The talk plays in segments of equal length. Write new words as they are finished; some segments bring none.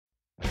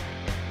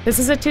This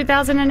is a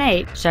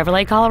 2008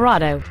 Chevrolet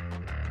Colorado.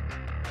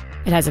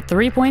 It has a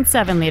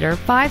 3.7-liter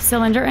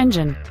 5-cylinder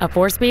engine, a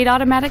 4-speed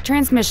automatic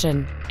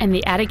transmission, and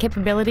the added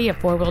capability of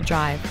 4-wheel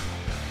drive.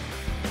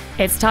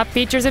 Its top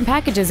features and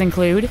packages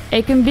include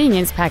a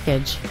convenience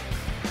package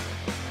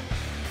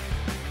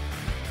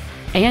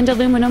and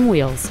aluminum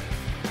wheels.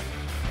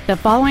 The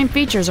following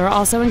features are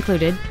also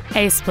included: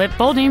 a split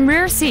folding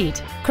rear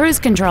seat, cruise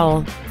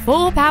control,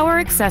 full power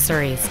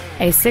accessories,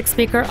 a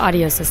 6-speaker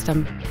audio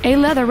system, a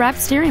leather-wrapped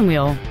steering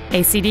wheel,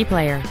 a CD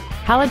player,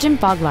 halogen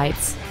fog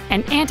lights,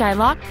 an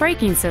anti-lock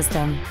braking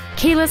system,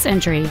 keyless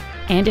entry,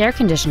 and air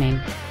conditioning.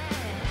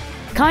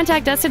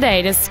 Contact us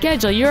today to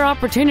schedule your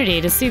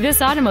opportunity to see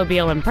this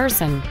automobile in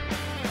person.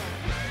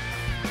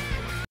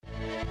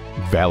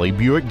 Valley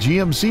Buick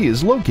GMC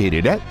is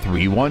located at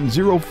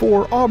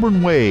 3104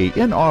 Auburn Way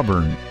in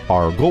Auburn.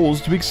 Our goal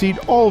is to exceed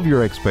all of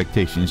your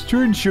expectations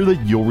to ensure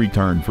that you'll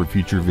return for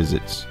future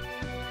visits.